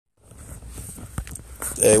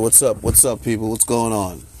Hey, what's up? What's up, people? What's going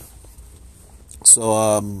on?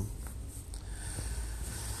 So,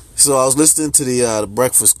 so I was listening to the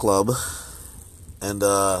Breakfast Club, and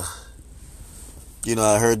I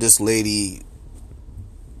heard this lady.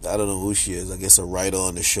 I don't know who she is. I guess a writer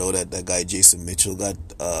on the show that guy Jason Mitchell got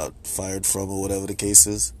fired from, or whatever the case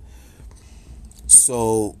is.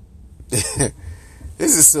 So, this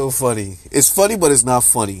is so funny. It's funny, but it's not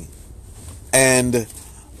funny. And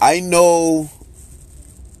I know.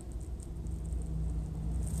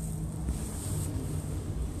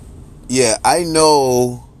 Yeah, I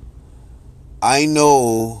know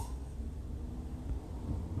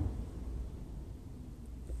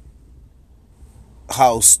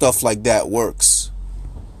how stuff like that works.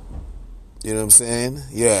 You know what I'm saying?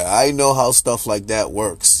 Yeah, I know how stuff like that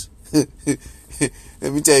works. Let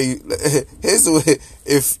me tell you. Here's the way.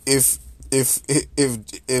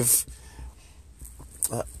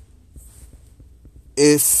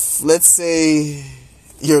 If let's say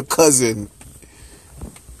your cousin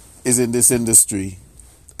is in this industry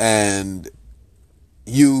and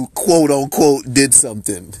you quote unquote did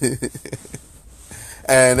something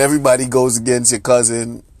and everybody goes against your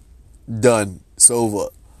cousin, done, it's over.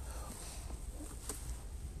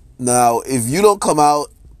 Now if you don't come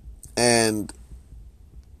out and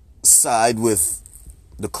side with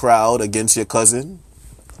the crowd against your cousin,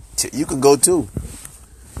 you can go too.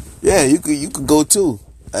 Yeah, you could go too.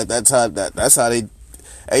 That's how they.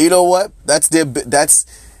 And you know what?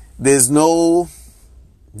 There's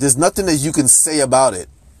nothing that you can say about it.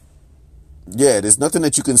 Yeah, there's nothing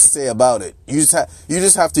that you can say about it. You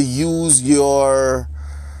just have to use your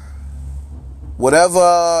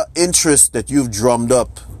whatever interest that you've drummed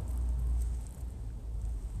up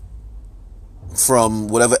from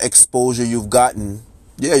whatever exposure you've gotten.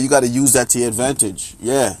 Yeah, you got to use that to your advantage.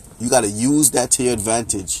 Yeah, you got to use that to your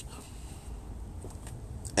advantage.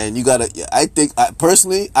 And you got to, I think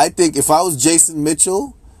if I was Jason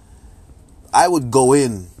Mitchell, I would go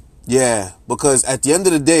in. Yeah, because at the end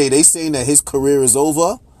of the day, they saying that his career is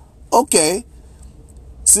over. Okay.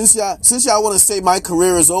 Since y'all want to say my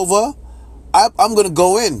career is over, I'm going to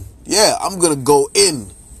go in. Yeah, I'm going to go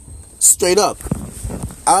in. Straight up.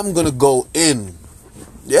 I'm going to go in.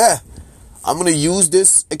 Yeah. I'm going to use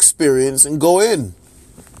this experience and go in.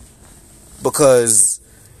 Because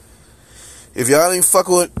if they ain't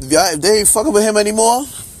fucking with him anymore,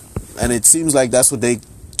 and it seems like that's what they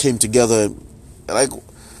came together, like,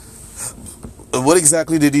 what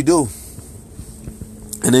exactly did he do?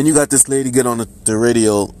 And then you got this lady get on the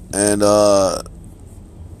radio and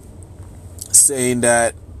saying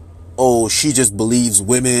that, oh, she just believes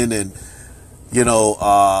women, and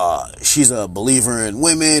she's a believer in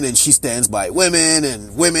women, and she stands by women,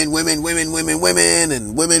 and women, and women,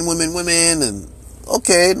 and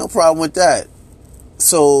okay, no problem with that.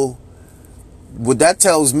 So what that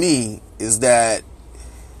tells me is that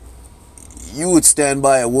you would stand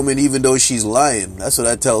by a woman even though she's lying. That's what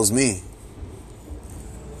that tells me.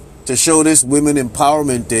 To show this women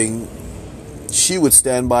empowerment thing, she would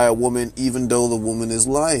stand by a woman even though the woman is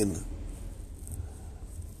lying.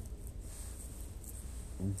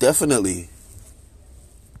 Definitely.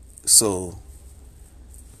 So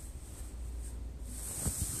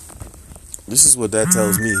this is what that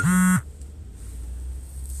tells me.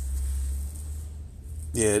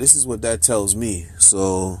 Yeah, this is what that tells me.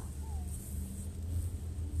 So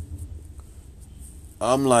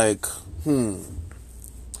I'm like, And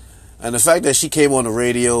the fact that she came on the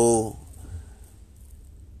radio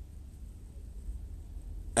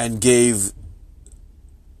and gave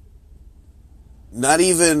not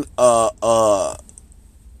even a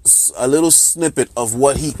little snippet of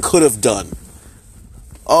what he could have done.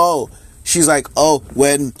 Oh, she's like, oh,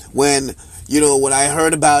 when I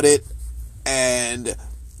heard about it, and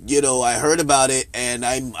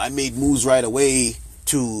I made moves right away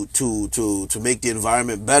to make the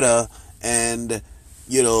environment better, and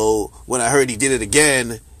when I heard he did it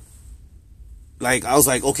again, like, I was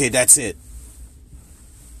like, okay, that's it.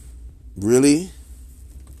 Really?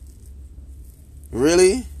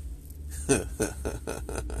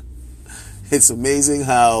 It's amazing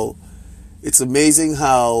how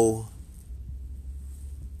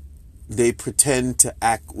they pretend to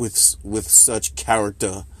act with such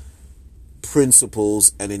character,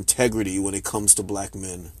 principles, and integrity when it comes to black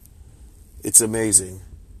men. It's amazing.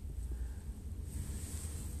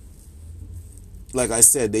 Like I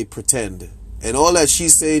said, they pretend. And all that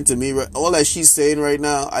she's saying to me, all that she's saying right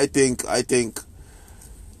now, I think, I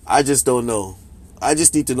just don't know. I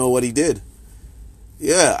just need to know what he did.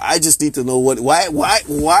 Yeah, I just need to know why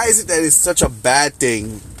is it that it's such a bad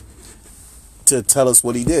thing to tell us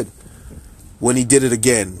what he did? when he did it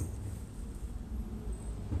again?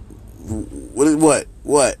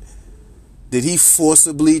 What? Did he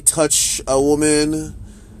forcibly touch a woman?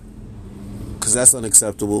 Because that's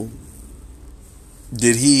unacceptable.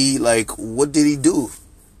 Did he, what did he do?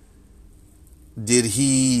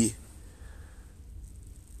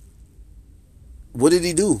 What did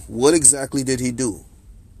he do? What exactly did he do?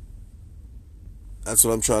 That's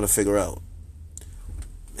what I'm trying to figure out.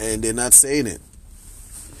 And they're not saying it.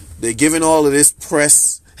 They're giving all of this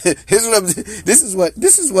press. This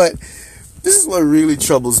is what really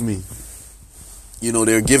troubles me.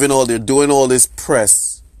 They're doing all this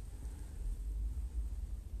press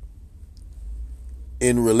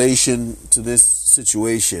in relation to this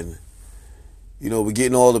situation. We're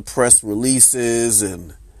getting all the press releases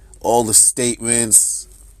and all the statements.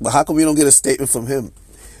 But how come we don't get a statement from him?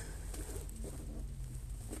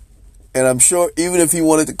 And I'm sure even if he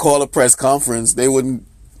wanted to call a press conference, they wouldn't.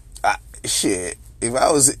 Shit. If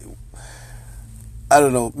I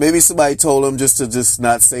don't know, maybe somebody told him just to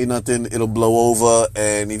not say nothing. It'll blow over,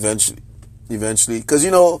 and eventually, because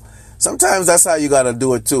sometimes that's how you gotta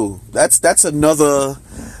do it too. That's another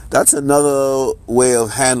way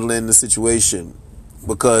of handling the situation.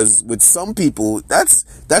 Because with some people, that's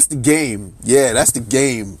the game. Yeah, that's the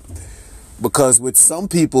game. Because with some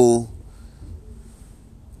people,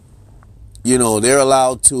 they're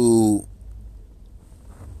allowed to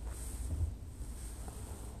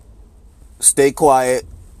stay quiet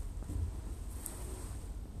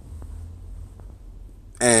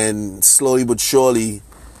and slowly but surely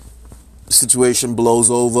the situation blows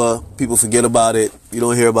over. People forget about it. You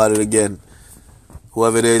don't hear about it again.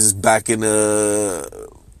 Whoever it is back in the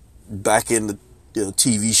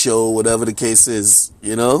TV show, whatever the case is,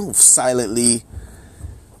 silently.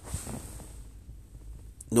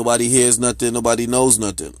 Nobody hears nothing. Nobody knows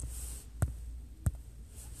nothing.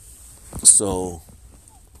 So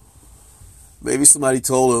maybe somebody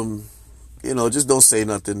told him, just don't say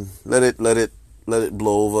nothing. Let it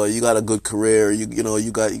blow over. You got a good career. You've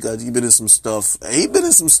been in some stuff. And he been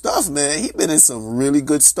in some stuff, man. He been in some really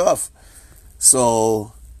good stuff.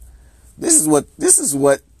 So this is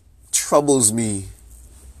what troubles me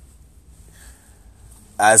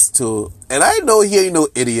and I know he ain't no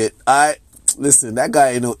idiot. Listen, that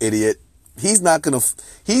guy ain't no idiot. He's not gonna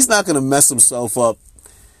mess himself up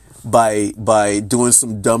by doing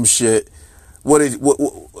some dumb shit. What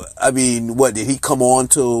did he come on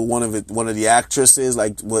to one of the actresses?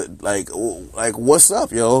 What's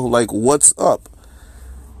up, yo? What's up?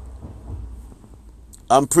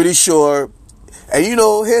 I'm pretty sure. And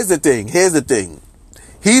here's the thing.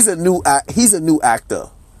 He's a new actor.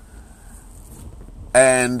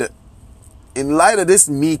 And in light of this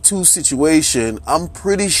Me Too situation, I'm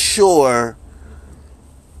pretty sure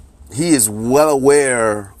he is well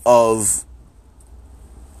aware of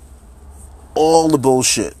all the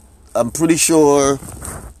bullshit. I'm pretty sure,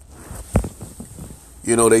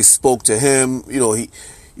 they spoke to him,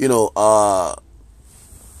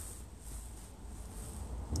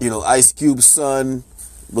 Ice Cube's son,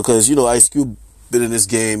 because, Ice Cube been in this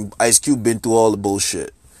game. Ice Cube been through all the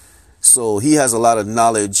bullshit. So he has a lot of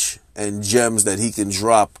knowledge and gems that he can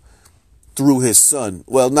drop through his son.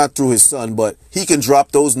 Well, not through his son, but he can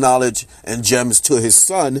drop those knowledge and gems to his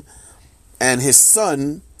son. And his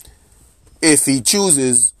son, if he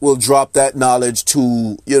chooses, will drop that knowledge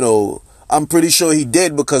to, I'm pretty sure he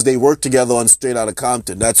did, because they worked together on Straight Outta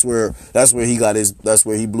Compton. That's where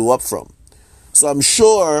he blew up from. So I'm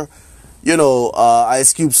sure,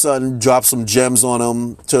 Ice Cube's son dropped some gems on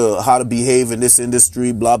him to how to behave in this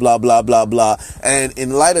industry, blah, blah, blah, blah, blah. And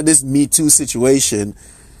in light of this Me Too situation,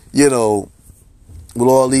 with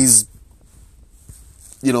all these,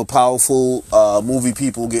 powerful movie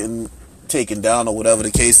people getting taken down or whatever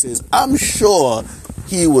the case is, I'm sure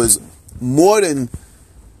he was more than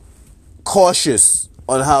cautious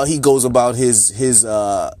on how he goes about his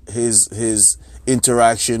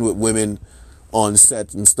interaction with women on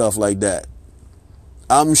set and stuff like that.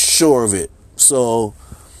 I'm sure of it. So,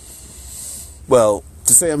 well,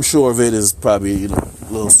 to say I'm sure of it is probably, a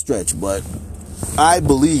little stretch, but I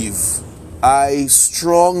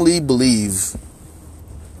strongly believe,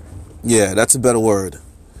 yeah, that's a better word.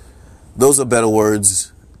 Those are better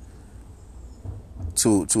words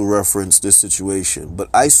to reference this situation. But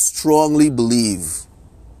I strongly believe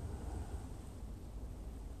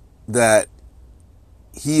that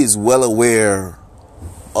he is well aware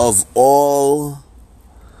of all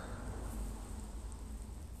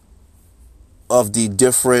of the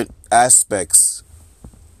different aspects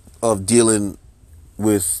of dealing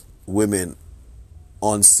with women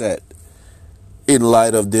on set in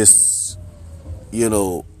light of this,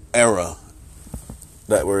 era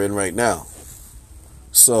that we're in right now.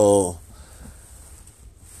 So,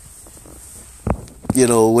 you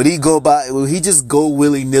know, would he just go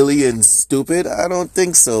willy-nilly and stupid? I don't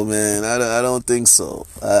think so, man. I don't think so.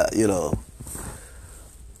 You know.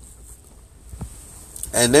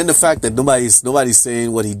 And then the fact that nobody's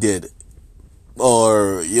saying what he did,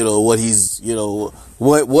 or, you know, what he's, you know,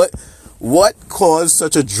 what caused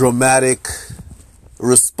such a dramatic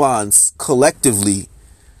response collectively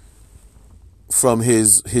from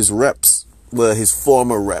his reps, well, his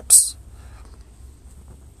former reps.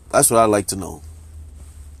 That's what I'd like to know.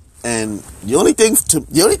 And the only thing for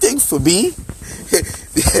me,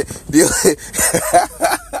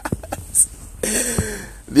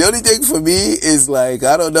 the only thing for me is, like,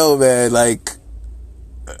 I don't know, man. Like,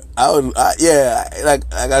 like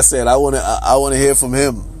I said, I want to hear from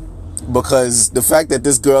him, because the fact that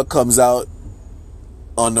this girl comes out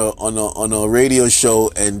on a radio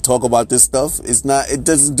show and talk about this stuff it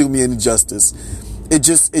doesn't do me any justice. It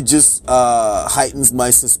just heightens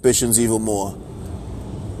my suspicions even more.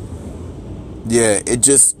 Yeah, it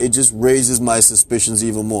just raises my suspicions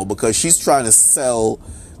even more, because she's trying to sell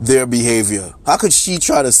their behavior. How could she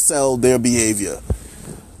try to sell their behavior?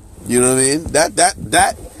 You know what I mean?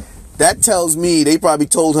 That tells me they probably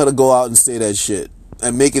told her to go out and say that shit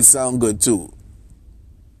and make it sound good too.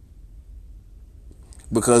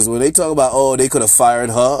 Because when they talk about, oh, they could have fired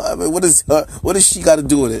her, I mean, what does she got to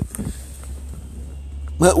do with it?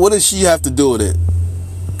 What does she have to do with it?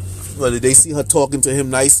 Well, did they see her talking to him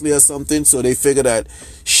nicely or something, so they figure that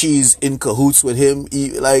she's in cahoots with him?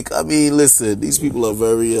 Like, I mean, listen, these people are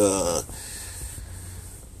very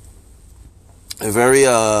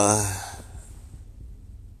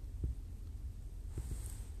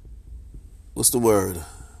what's the word?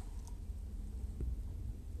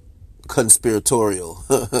 Conspiratorial.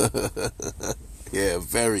 Yeah,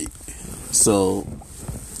 very. So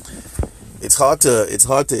it's hard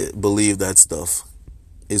to believe that stuff.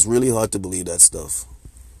 It's really hard to believe that stuff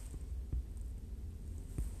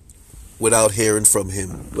without hearing from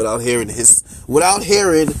him, without hearing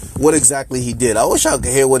what exactly he did. I wish I could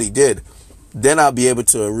hear what he did. Then I'll be able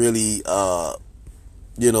to really,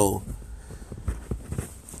 you know,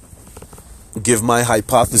 give my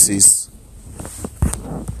hypotheses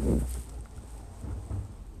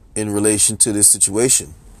in relation to this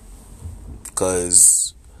situation.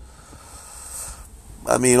 Because,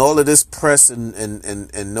 I mean, all of this press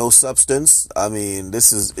and no substance, I mean,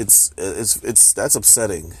 that's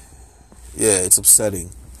upsetting. Yeah, it's upsetting.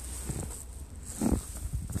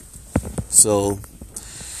 So,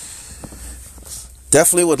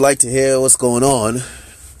 definitely would like to hear what's going on.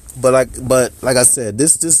 But like I said,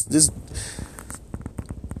 this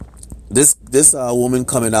woman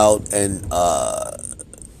coming out and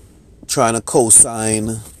trying to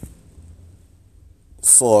co-sign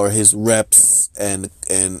for his reps and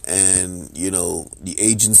you know, the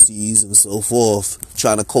agencies and so forth,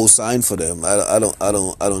 trying to co-sign for them. I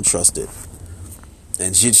don't trust it.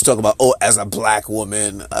 And she's talking about, oh, as a black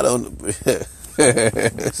woman, I don't.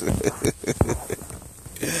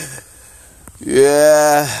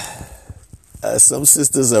 Yeah, some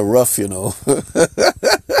sisters are rough, you know.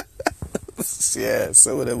 Yeah,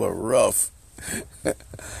 some of them are rough.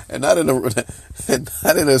 And not in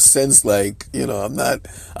a sense like, you know,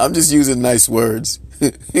 I'm just using nice words.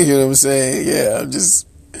 You know what I'm saying? Yeah,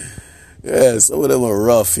 some of them are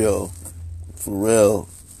rough, yo. For real.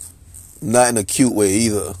 Not in a cute way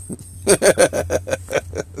either.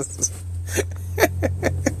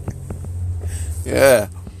 Yeah.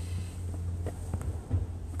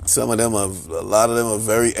 A lot of them are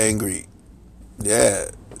very angry. Yeah.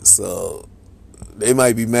 So they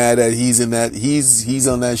might be mad that he's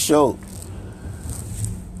on that show.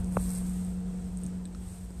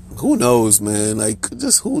 Who knows, man? Like,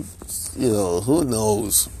 just who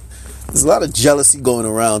knows? There's a lot of jealousy going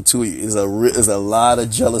around too. There's a lot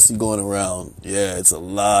of jealousy going around. Yeah, it's a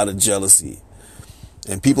lot of jealousy,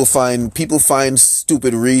 and people find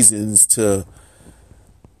stupid reasons to,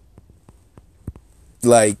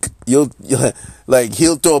 like, he'll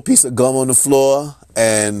throw a piece of gum on the floor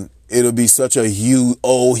and it'll be such a huge,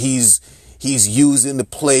 oh, he's using the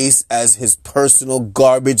place as his personal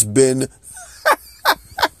garbage bin.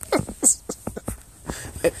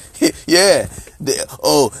 Yeah.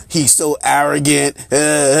 He's so arrogant.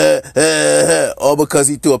 All because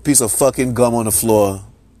he threw a piece of fucking gum on the floor.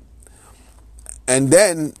 And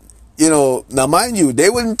then, you know, now mind you, they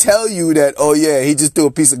wouldn't tell you that, oh yeah, he just threw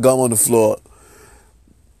a piece of gum on the floor.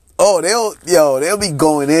 Oh, they'll be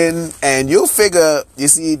going in, and you'll figure, you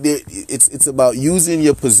see, it's about using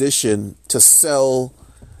your position to sell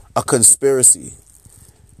a conspiracy.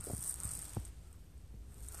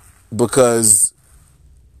 Because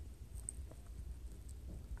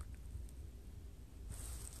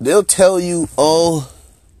they'll tell you, oh,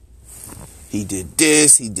 he did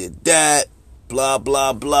this, he did that, blah,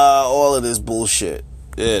 blah, blah, all of this bullshit.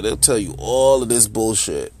 Yeah, they'll tell you all of this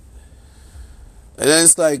bullshit. And then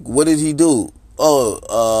it's like, what did he do?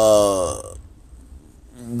 Oh,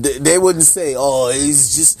 they wouldn't say, oh,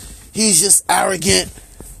 he's just arrogant.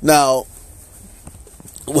 Now,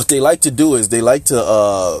 what they like to do is they like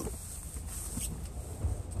to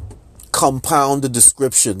compound the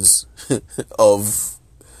descriptions of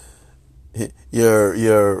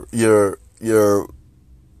your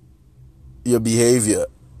behavior,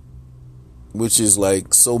 which is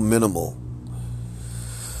like so minimal.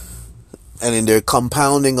 And in their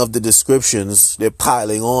compounding of the descriptions, they're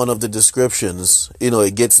piling on of the descriptions,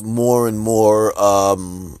 it gets more and more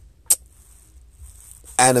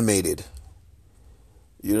animated.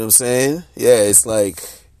 You know what I'm saying? Yeah, it's like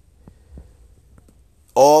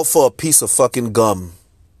all for a piece of fucking gum.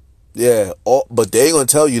 Yeah, but they ain't gonna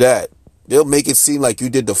tell you that. They'll make it seem like you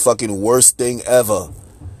did the fucking worst thing ever.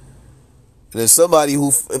 And then somebody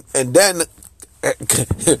and then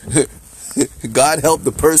God help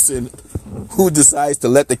the person who decides to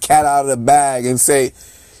let the cat out of the bag and say,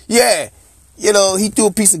 yeah, he threw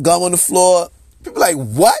a piece of gum on the floor. People like,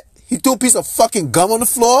 what? He threw a piece of fucking gum on the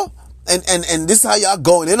floor? And this is how y'all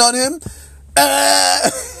going in on him?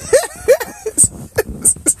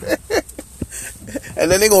 And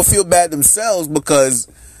then they're going to feel bad themselves because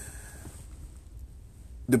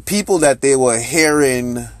the people that they were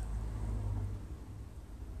hearing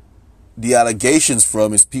the allegations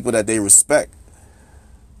from is people that they respect.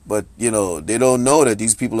 But, they don't know that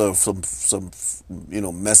these people are some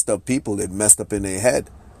messed up people. They're messed up in their head.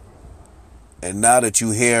 And now that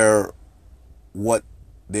you hear what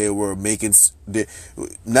they were now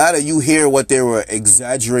that you hear what they were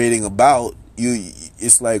exaggerating about,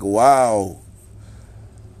 it's like, wow.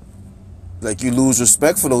 Like, you lose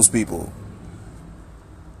respect for those people.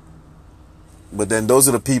 But then those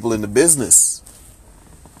are the people in the business.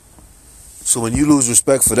 So when you lose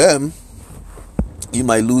respect for them, you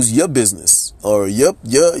might lose your business or your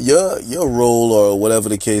role or whatever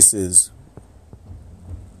the case is.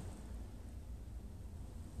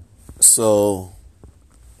 So,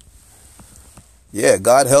 yeah,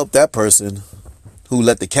 God help that person who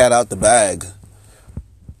let the cat out the bag,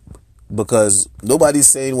 because nobody's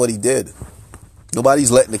saying what he did.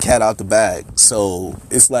 Nobody's letting the cat out the bag. So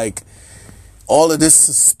it's like all of this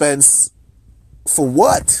suspense for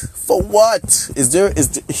what? For what? Is there like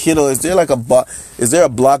is there a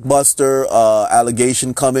blockbuster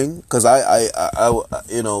allegation coming? Because I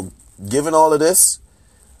given all of this,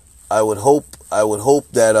 I would hope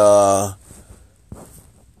that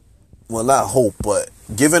well, not hope, but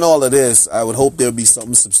given all of this, I would hope there'll be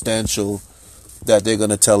something substantial that they're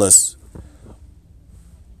gonna tell us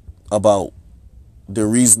about the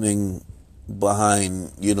reasoning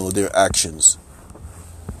behind, their actions.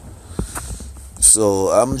 So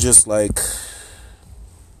I'm just like,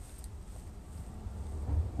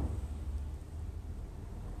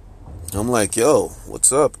 yo,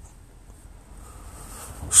 what's up?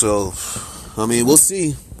 So, we'll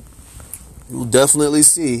see. We'll definitely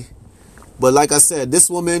see. But like I said, this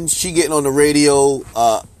woman, she getting on the radio,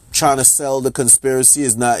 trying to sell the conspiracy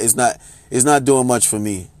is not doing much for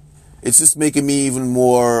me. It's just making me even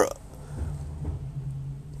more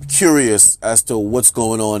curious as to what's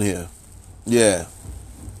going on here. Yeah.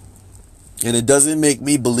 And it doesn't make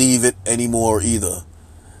me believe it anymore either.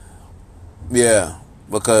 Yeah.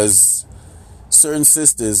 Because certain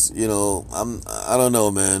sisters, I don't know,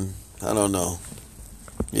 man. I don't know.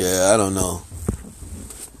 Yeah, I don't know.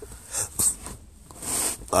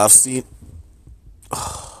 I've seen...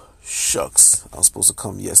 Oh, shucks. I was supposed to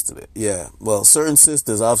come yesterday. Yeah. Well, certain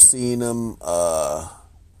sisters, I've seen them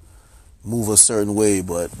move a certain way,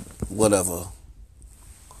 but whatever.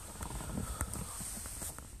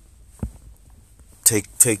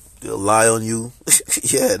 They'll lie on you.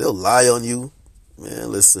 Yeah, they'll lie on you. Man,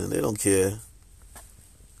 listen, they don't care.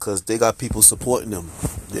 Because they got people supporting them.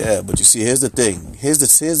 Yeah, but you see, here's the thing. Here's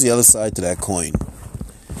the other side to that coin.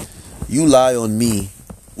 You lie on me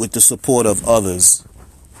with the support of others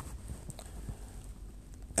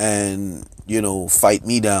and, fight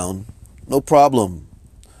me down. No problem.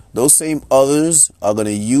 Those same others are going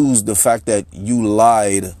to use the fact that you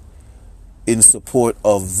lied in support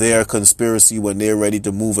of their conspiracy when they're ready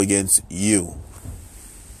to move against you.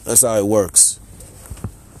 That's how it works.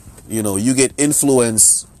 You get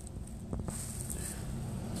influence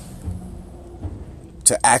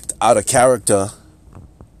to act out of character,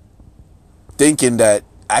 thinking that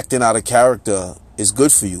acting out of character is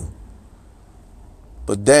good for you.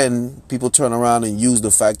 But then people turn around and use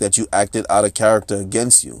the fact that you acted out of character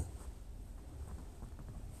against you.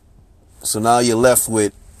 So now you're left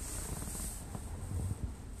with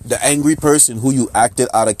the angry person who you acted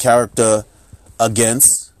out of character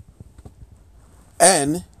against,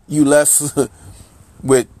 and you left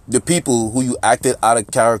with the people who you acted out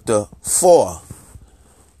of character for.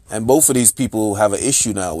 And both of these people have an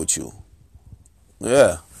issue now with you.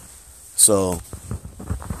 Yeah. So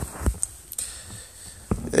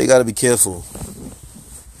you got to be careful.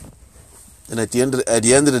 And at the end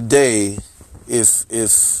of the day, if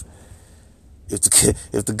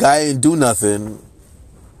the guy ain't do nothing,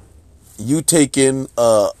 you taking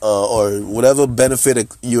or whatever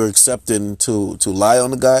benefit you're accepting to lie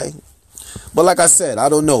on the guy. But like I said, I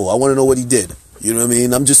don't know. I want to know what he did. You know what I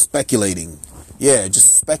mean? I'm just speculating. Yeah,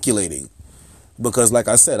 just speculating. Because like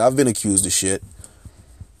I said, I've been accused of shit.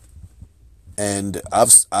 And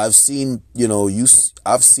I've seen,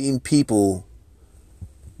 I've seen people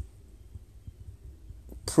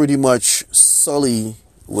pretty much sully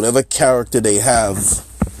whatever character they have.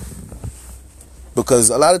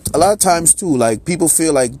 Because a lot of times too, like, people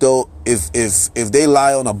feel like though if they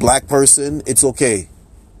lie on a black person, it's okay.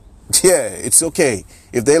 Yeah, it's okay.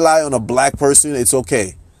 If they lie on a black person, it's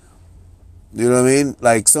okay. You know what I mean?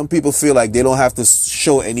 Like, some people feel like they don't have to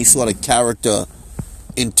show any sort of character,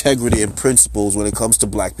 integrity, and principles when it comes to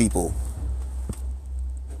black people.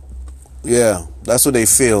 Yeah, that's what they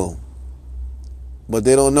feel. But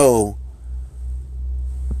they don't know,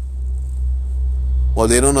 or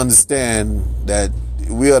they don't understand that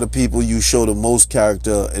we are the people you show the most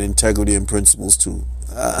character and integrity and principles to.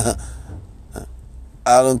 I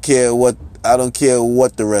don't care what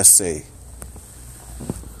the rest say.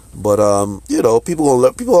 But people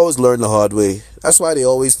always learn the hard way. That's why they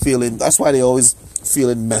always feeling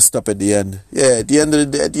messed up at the end. Yeah, at the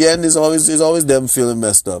end is always them feeling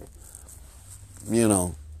messed up.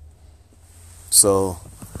 So,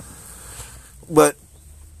 but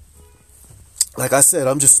like I said,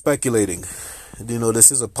 I'm just speculating.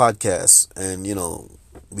 This is a podcast, and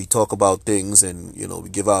we talk about things, and we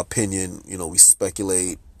give our opinion. We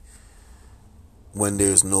speculate when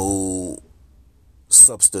there's no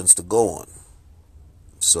substance to go on.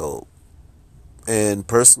 So, and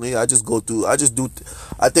personally, I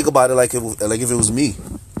think about it like if it was me,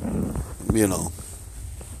 real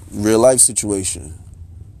life situation,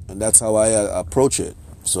 and that's how I approach it.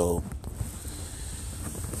 So,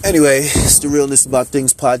 anyway, it's the Realness About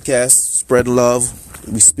Things podcast. Spread love.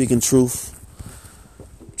 We speaking truth.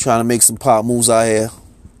 Trying to make some pop moves out here.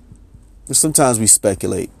 And sometimes we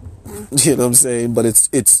speculate. You know what I'm saying? But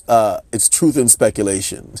it's truth and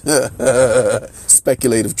speculation.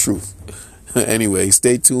 Speculative truth. Anyway,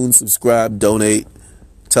 stay tuned, subscribe, donate,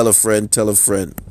 tell a friend.